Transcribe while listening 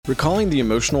Recalling the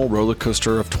emotional roller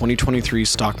coaster of 2023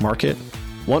 stock market?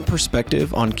 Want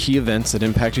perspective on key events that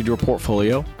impacted your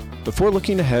portfolio? Before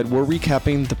looking ahead, we're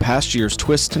recapping the past year's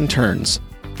twists and turns.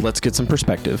 Let's get some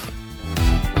perspective.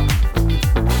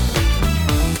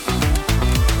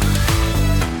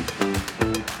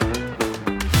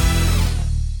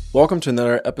 Welcome to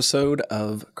another episode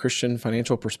of Christian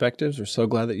Financial Perspectives. We're so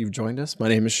glad that you've joined us. My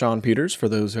name is Sean Peters, for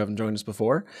those who haven't joined us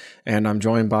before, and I'm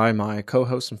joined by my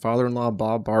co-host and father-in-law,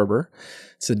 Bob Barber.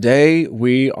 Today,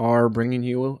 we are bringing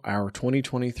you our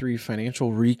 2023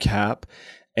 financial recap,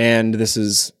 and this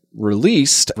is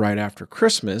released right after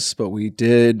Christmas, but we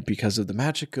did, because of the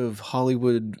magic of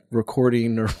Hollywood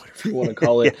recording, or whatever you want to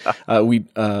call it, we,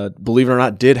 believe it or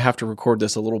not, did have to record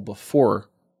this a little before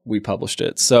we published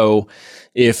it. So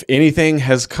if anything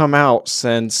has come out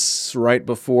since right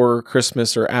before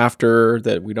Christmas or after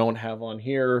that we don't have on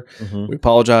here, we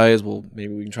apologize. Well,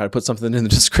 maybe we can try to put something in the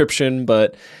description,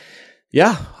 but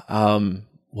yeah,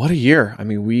 what a year. I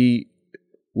mean, we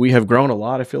have grown a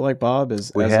lot, I feel like, Bob,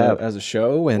 as a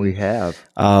show. And we have.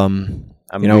 I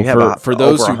mean, we have for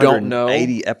those who don't know,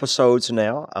 80 episodes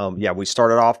now. We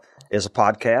started off as a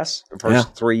podcast the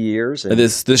first 3 years. And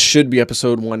this should be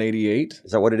episode 188.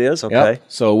 Is that what it is? Okay. Yep.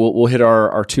 So we'll hit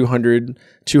our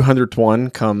 200th one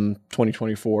come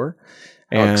 2024.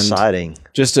 And how exciting.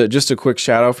 Just a quick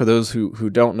shout out for those who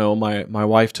don't know, my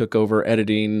wife took over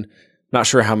editing, not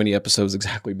sure how many episodes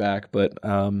exactly back, but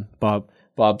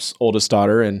Bob's oldest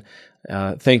daughter. And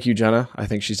thank you, Jenna. I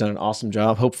think she's done an awesome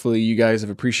job. Hopefully you guys have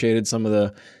appreciated some of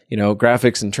the,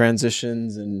 graphics and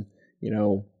transitions and,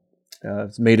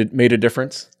 it's made a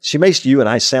difference. She makes you and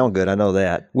I sound good. I know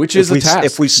that. Which is a task.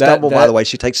 If we stumble, by the way,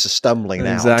 she takes the stumbling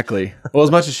out. Exactly. Well, as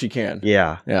much as she can.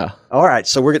 Yeah. Yeah. All right.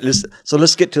 So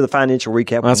let's get to the financial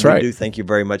recap. That's right. We do thank you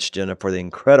very much, Jenna, for the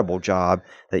incredible job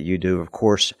that you do. Of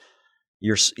course,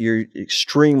 you're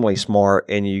extremely smart,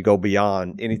 and you go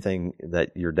beyond anything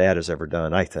that your dad has ever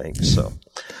done, I think. So,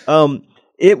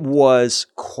 it was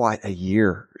quite a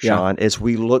year, Sean, as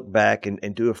we look back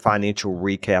and do a financial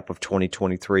recap of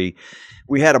 2023.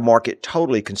 We had a market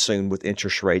totally consumed with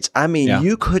interest rates. I mean,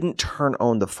 you couldn't turn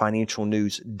on the financial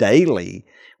news daily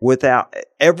without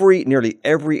nearly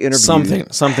every interview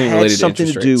something related something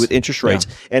to to do with interest rates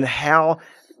and how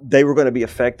they were going to be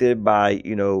affected by,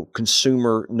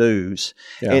 consumer news.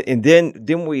 Yeah. And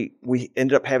then we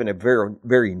ended up having a very,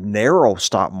 very narrow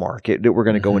stock market that we're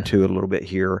going to go into a little bit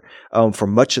here for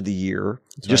much of the year,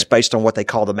 based on what they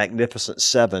call the Magnificent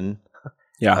Seven.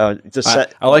 Yeah.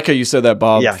 I like how you said that,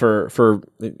 Bob,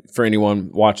 for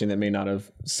anyone watching that may not have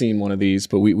seen one of these,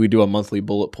 but we do a monthly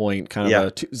bullet point kind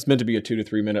of it's meant to be a 2 to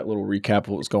 3 minute little recap of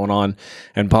what was going on.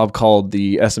 And Bob called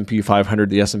the S&P 500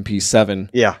 the S&P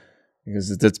 7. Yeah.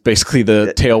 Because that's basically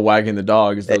the tail wagging the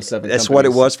dog. Is those seven That's companies. what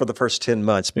it was for the first 10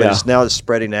 months, but it's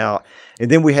spreading out.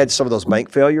 And then we had some of those bank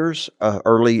failures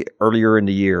earlier in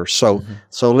the year. So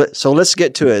let's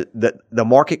get to it. The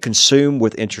market consumed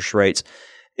with interest rates.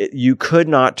 You could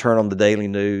not turn on the daily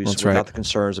news without the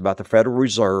concerns about the Federal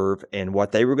Reserve and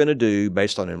what they were going to do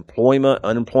based on employment,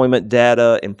 unemployment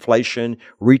data, inflation,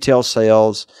 retail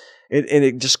sales. And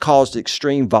it just caused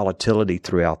extreme volatility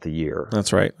throughout the year.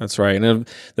 That's right. And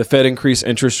the Fed increased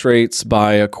interest rates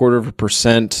by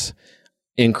 0.25%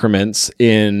 increments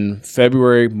in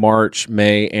February, March,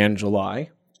 May, and July.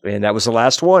 And that was the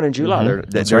last one in July.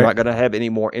 They're not going to have any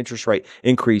more interest rate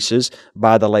increases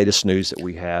by the latest news that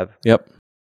we have. Yep.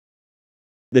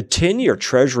 The 10-year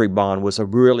Treasury bond was a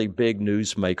really big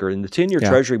newsmaker. And the 10-year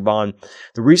Treasury bond,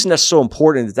 the reason that's so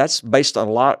important is that's based a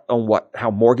lot on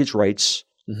how mortgage rates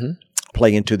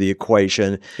play into the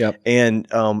equation. Yep. And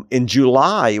in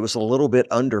July, it was a little bit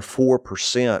under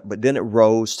 4%, but then it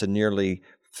rose to nearly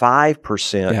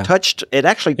 5%. Yeah. It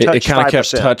actually touched 5%. It kind of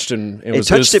kept touched, and it was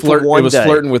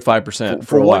flirting with 5%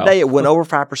 for a one while. day. It went over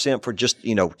 5% for just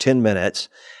 10 minutes.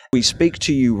 We speak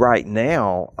to you right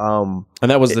now. And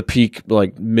that was the peak,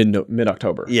 like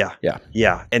mid-October. Yeah.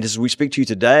 And as we speak to you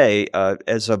today,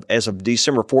 as of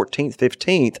December 14th,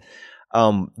 15th,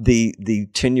 the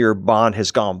 10-year bond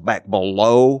has gone back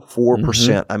below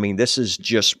 4%. I mean, this is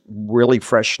just really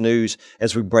fresh news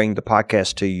as we bring the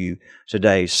podcast to you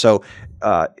today. So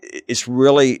it's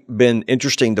really been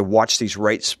interesting to watch these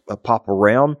rates pop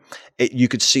around. You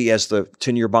could see as the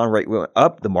 10-year bond rate went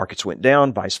up, the markets went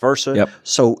down, vice versa. Yep.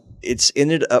 So it's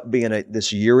ended up being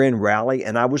this year-end rally,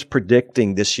 and I was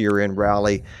predicting this year-end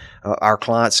rally. Our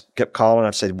clients kept calling.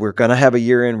 I said, we're going to have a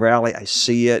year-end rally. I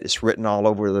see it. It's written all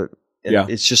over And Yeah.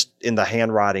 it's just in the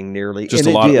handwriting nearly. Just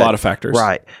And a it did. lot of factors.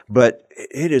 Right. But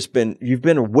you've been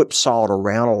whipsawed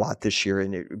around a lot this year,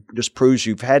 and it just proves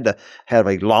you've had to have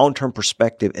a long-term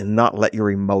perspective and not let your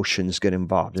emotions get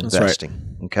involved in That's right.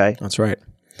 investing. Okay. That's right.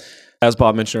 As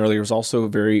Bob mentioned earlier, it was also a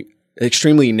very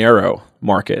extremely narrow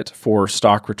market for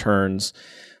stock returns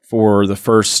for the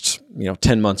first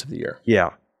 10 months of the year.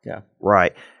 Yeah. Yeah.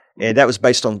 Right. And that was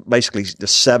based on basically the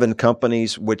 7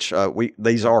 companies, which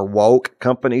these are woke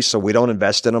companies, so we don't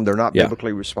invest in them. They're not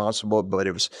biblically responsible, but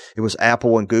it was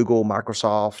Apple and Google,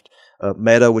 Microsoft,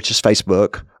 Meta, which is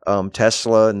Facebook,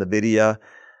 Tesla and NVIDIA,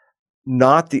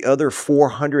 not the other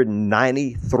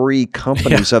 493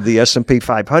 companies of the S&P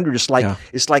 500.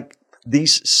 It's like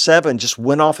these 7 just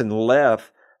went off and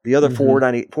left the other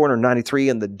 493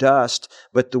 in the dust.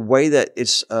 But the way that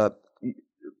it's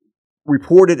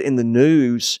reported in the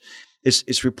news,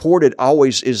 it's reported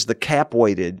always is the cap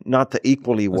weighted, not the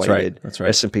equally weighted That's right.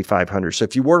 S&P 500. So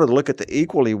if you were to look at the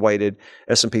equally weighted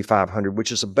S&P 500,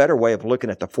 which is a better way of looking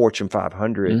at the Fortune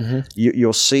 500,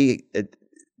 you'll see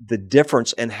the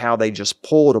difference in how they just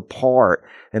pulled apart.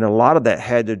 And a lot of that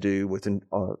had to do with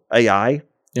AI.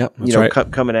 Yep, that's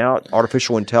right. Coming out,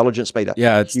 artificial intelligence made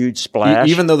a huge splash.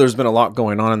 Even though there's been a lot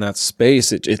going on in that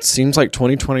space, it seems like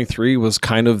 2023 was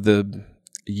kind of the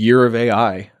year of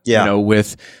AI. Yeah.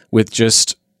 With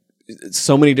just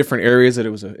so many different areas that it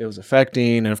was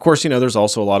affecting, and of course, there's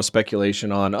also a lot of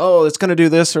speculation on, it's going to do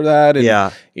this or that,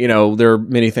 and there are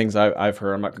many things I've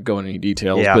heard. I'm not going to go into any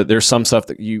details, but there's some stuff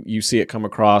that you see it come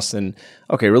across, and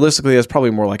okay, realistically, that's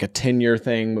probably more like a 10-year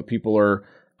thing, but people are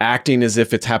acting as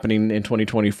if it's happening in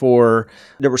 2024.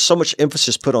 There was so much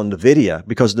emphasis put on NVIDIA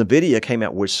because NVIDIA came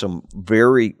out with some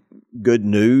very good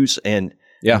news, and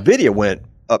NVIDIA went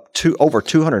up to over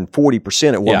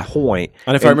 240% at one point.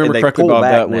 And if I remember correctly, Bob,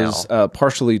 that was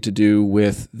partially to do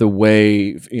with the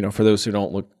way, for those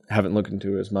who haven't looked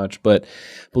into it as much, but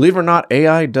believe it or not,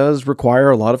 AI does require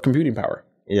a lot of computing power.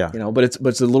 Yeah. But it's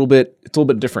a little bit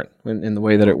different in the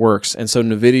way that it works. And so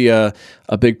NVIDIA,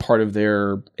 a big part of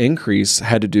their increase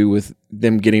had to do with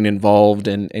them getting involved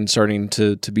and starting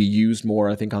to be used more,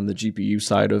 I think, on the GPU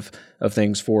side of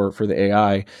things for the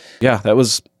AI. Yeah, that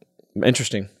was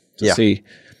interesting to see.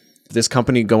 This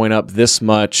company going up this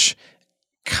much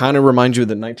kind of reminds you of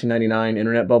the 1999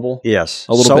 internet bubble. Yes.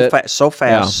 A little bit. So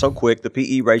fast, so quick. The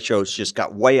PE ratios just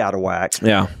got way out of whack.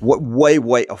 Yeah.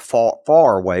 Way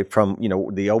far away from,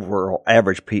 the overall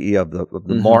average PE of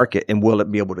the market. And will it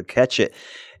be able to catch it?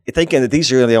 Thinking that these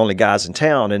are the only guys in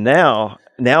town. And now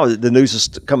the news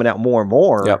is coming out more and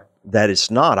more that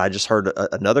it's not. I just heard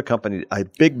another company, a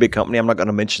big company. I'm not going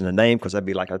to mention the name because that'd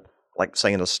be like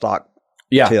saying a stock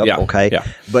tip, okay? Yeah.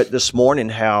 But this morning,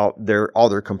 how all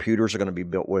their computers are going to be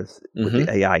built with the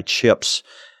AI chips,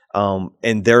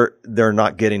 and they're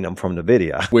not getting them from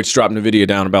NVIDIA, which dropped NVIDIA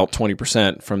down about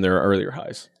 20% from their earlier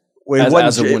highs.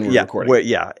 As of when we're recording.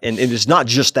 And it's not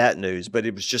just that news, but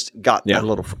it was just got a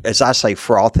little, as I say,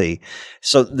 frothy.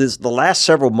 So the last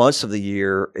several months of the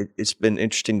year, it's been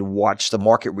interesting to watch the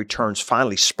market returns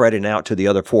finally spreading out to the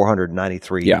other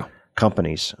 493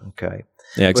 companies. Okay.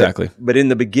 Yeah, exactly. But in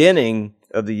the beginning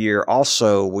of the year,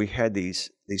 also we had these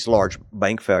large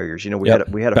bank failures. We had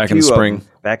a back few in the spring.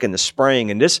 Back in the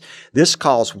spring, and this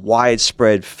caused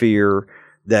widespread fear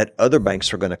that other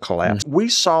banks are going to collapse. We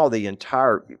saw the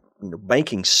entire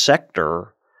banking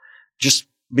sector just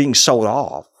being sold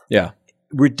off. Yeah,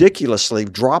 ridiculously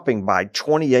dropping by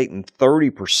 28 and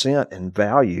 30% in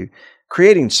value,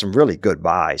 creating some really good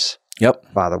buys.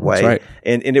 Yep, by the way, that's right.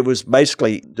 And it was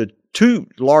basically the 2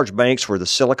 large banks were the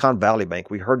Silicon Valley Bank.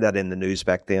 We heard that in the news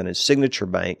back then, and Signature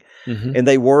Bank. And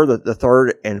they were the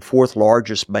 3rd and 4th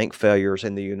largest bank failures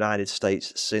in the United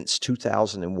States since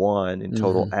 2001 in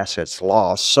total assets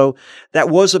lost. So that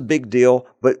was a big deal,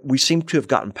 but we seem to have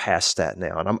gotten past that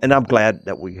now, and I'm glad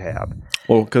that we have.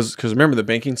 Well, because remember, the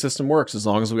banking system works as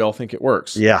long as we all think it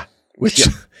works. Yeah. Which,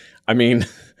 I mean,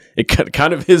 it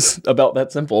kind of is about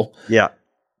that simple. Yeah,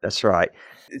 that's right.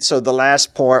 So the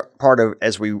last part of,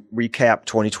 as we recap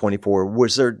 2024,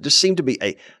 was there just seemed to be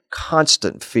a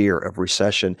constant fear of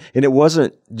recession. And it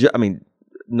wasn't,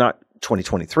 not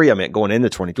 2023, I meant going into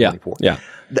 2024. Yeah.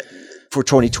 For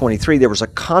 2023, there was a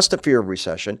constant fear of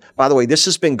recession. By the way, this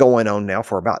has been going on now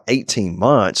for about 18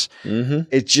 months.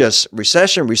 It's just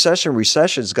recession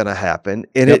is going to happen.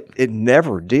 And it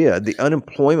never did. The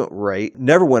unemployment rate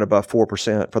never went above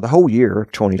 4% for the whole year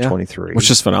of 2023. Which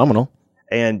is phenomenal.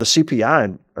 And the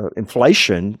CPI,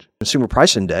 inflation, consumer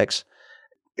price index,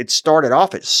 it started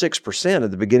off at 6%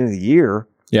 at the beginning of the year.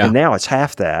 Yeah. And now it's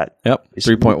half that. Yep.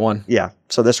 3.1. Yeah.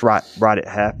 So that's right at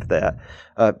half that.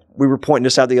 We were pointing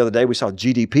this out the other day. We saw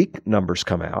GDP numbers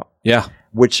come out. Yeah.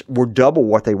 Which were double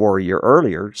what they were a year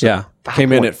earlier. So yeah.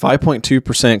 Came in at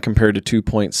 5.2% compared to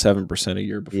 2.7% a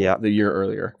year before, the year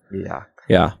earlier. Yeah.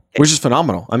 Yeah. Which is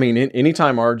phenomenal. I mean,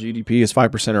 anytime our GDP is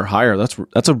 5% or higher,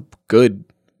 that's a good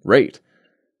rate.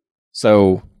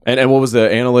 So, and what was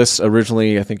the analysts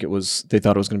originally? I think they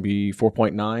thought it was going to be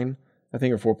 4.9, I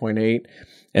think, or 4.8.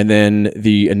 And then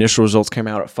the initial results came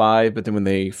out at 5, but then when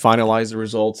they finalized the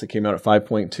results, it came out at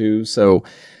 5.2. So,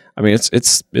 I mean,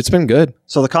 it's been good.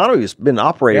 So the economy has been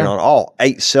operating on all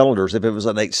 8 cylinders. If it was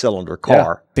an 8-cylinder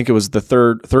car, I think it was the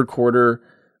third quarter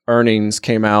earnings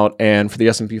came out, and for the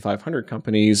S&P 500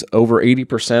 companies, over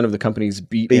 80% of the companies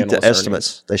beat the analyst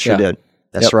estimates. Earnings. They sure did.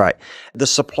 That's right. The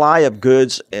supply of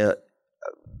goods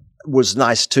was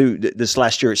nice too. This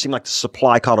last year, it seemed like the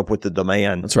supply caught up with the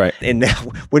demand. That's right. And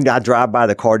now, when I drive by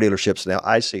the car dealerships now,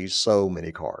 I see so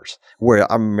many cars. Where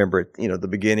I remember, the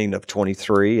beginning of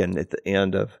 23 and at the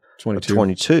end of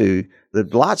 22, the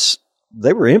lots,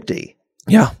 they were empty.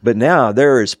 Yeah. But now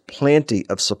there is plenty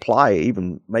of supply,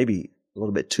 even maybe a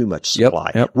little bit too much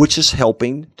supply, which is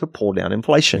helping to pull down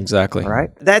inflation. Exactly. All right.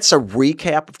 That's a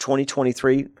recap of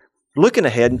 2023. Looking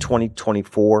ahead in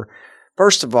 2024,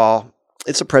 first of all,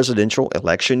 it's a presidential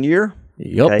election year.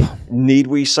 Yep. Okay? Need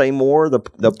we say more?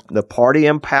 The party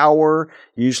in power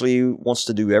usually wants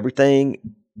to do everything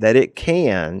that it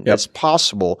can, that's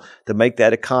possible, to make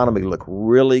that economy look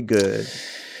really good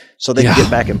so they can get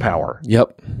back in power.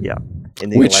 Yep. Yeah. In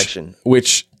the election.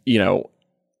 Which,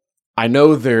 I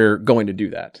know they're going to do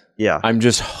that. Yeah. I'm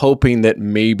just hoping that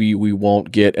maybe we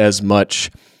won't get as much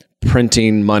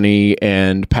printing money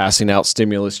and passing out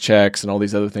stimulus checks and all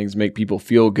these other things make people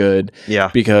feel good.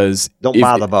 Yeah. Because don't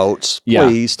buy the votes.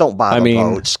 Please don't buy the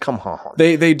votes. Come on.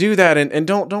 They do that and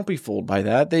don't be fooled by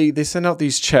that. They send out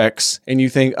these checks and you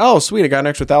think, oh sweet, I got an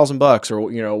extra $1,000 or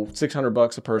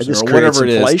 $600 a person or whatever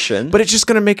it inflation. is. But it's just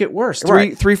going to make it worse.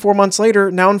 Right. 3-4 months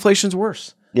later, now inflation's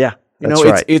worse. Yeah. That's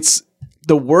right. It's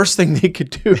the worst thing they could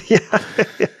do.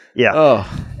 Yeah.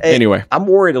 Oh, anyway, I'm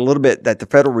worried a little bit that the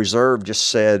Federal Reserve just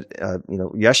said,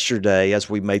 yesterday as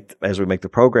we make the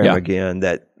program again,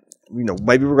 that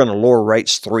maybe we're going to lower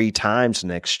rates 3 times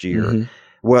next year. Mm-hmm.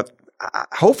 Well,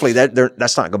 hopefully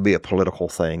that's not going to be a political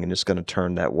thing and it's going to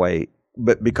turn that way.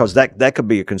 But because that could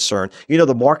be a concern.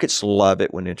 The markets love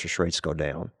it when interest rates go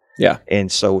down. Yeah.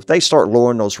 And so if they start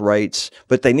lowering those rates,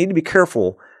 but they need to be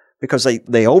careful because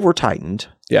they over tightened.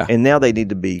 Yeah. And now they need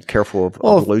to be careful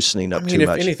of loosening up too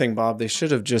much. If anything, Bob, they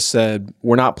should have just said,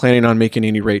 we're not planning on making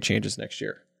any rate changes next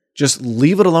year. Just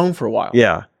leave it alone for a while.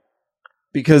 Yeah.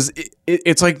 Because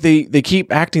it's like they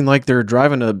keep acting like they're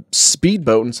driving a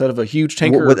speedboat instead of a huge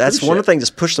tanker. Well, that's one of the things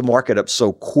that's pushed the market up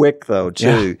so quick, though,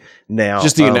 too. Yeah. Now,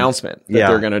 just the announcement that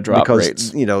they're going to drop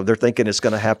rates. Because, they're thinking it's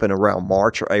going to happen around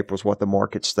March or April is what the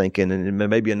market's thinking. And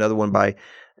maybe another one by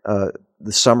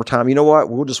the summertime. You know what?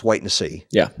 We'll just wait and see.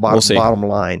 Yeah, we'll see. Bottom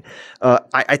line.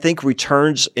 I think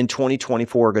returns in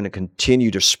 2024 are going to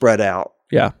continue to spread out.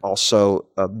 Yeah. Also,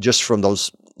 just from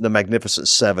the Magnificent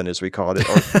Seven, as we called it,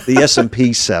 or the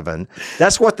S&P 7.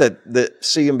 That's what the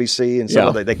CNBC and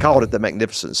some of they called it the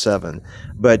Magnificent Seven.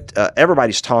 But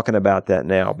everybody's talking about that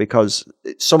now because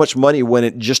so much money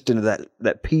went just into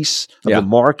that piece of the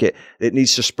market. It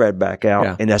needs to spread back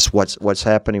out, and that's what's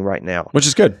happening right now. Which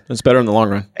is good. It's better in the long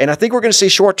run. And I think we're going to see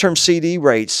short-term CD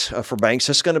rates for banks.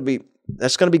 That's going to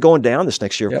be going down this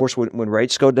next year. Of course, when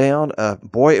rates go down,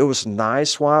 it was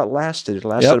nice while it lasted. It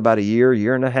lasted about a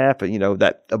year and a half.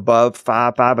 That above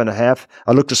 5.5.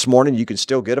 I looked this morning. You can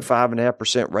still get a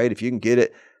 5.5% rate if you can get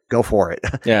it. Go for it.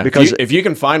 Yeah, because if you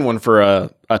can find one for a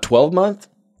 12-month,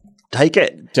 take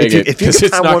it. If you can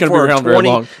find one for a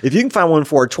 20, if you can find one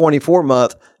for a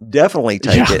 24-month, definitely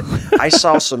take it. I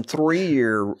saw some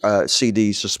 3-year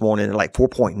CDs this morning at like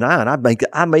 4.9.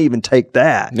 I may even take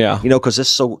that. Yeah, because it's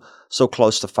so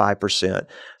close to 5%.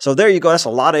 So there you go. That's a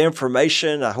lot of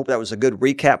information. I hope that was a good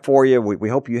recap for you. We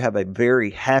hope you have a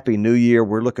very happy new year.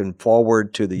 We're looking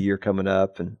forward to the year coming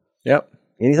up. And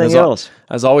anything else?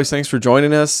 As always, thanks for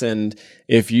joining us. And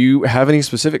if you have any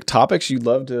specific topics you'd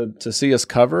love to see us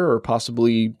cover or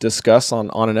possibly discuss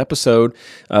on an episode,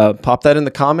 pop that in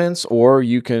the comments, or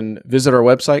you can visit our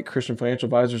website,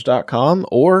 christianfinancialadvisors.com,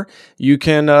 or you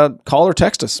can call or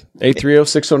text us,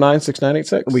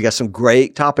 830-609-6986. We got some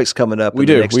great topics coming up in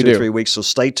the next 2 to 3 weeks, so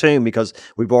stay tuned because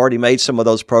we've already made some of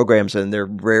those programs and they're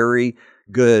very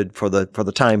good for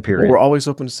the time period. Well, we're always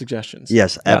open to suggestions.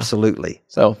 Yes, absolutely.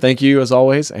 So thank you as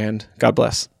always, and God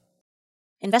bless.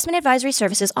 Investment advisory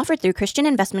services offered through Christian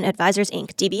Investment Advisors,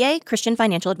 Inc., DBA Christian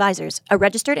Financial Advisors, a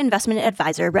registered investment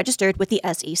advisor registered with the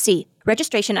SEC.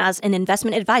 Registration as an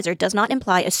investment advisor does not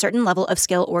imply a certain level of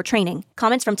skill or training.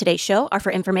 Comments from today's show are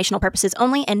for informational purposes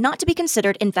only and not to be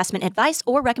considered investment advice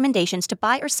or recommendations to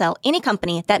buy or sell any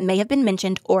company that may have been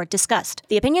mentioned or discussed.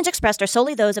 The opinions expressed are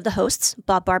solely those of the hosts,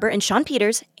 Bob Barber and Sean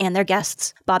Peters, and their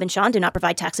guests. Bob and Sean do not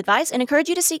provide tax advice and encourage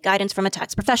you to seek guidance from a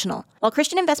tax professional. While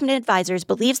Christian Investment Advisors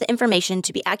believes the information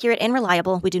to be accurate and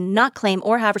reliable, we do not claim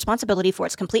or have responsibility for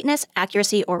its completeness,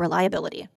 accuracy, or reliability.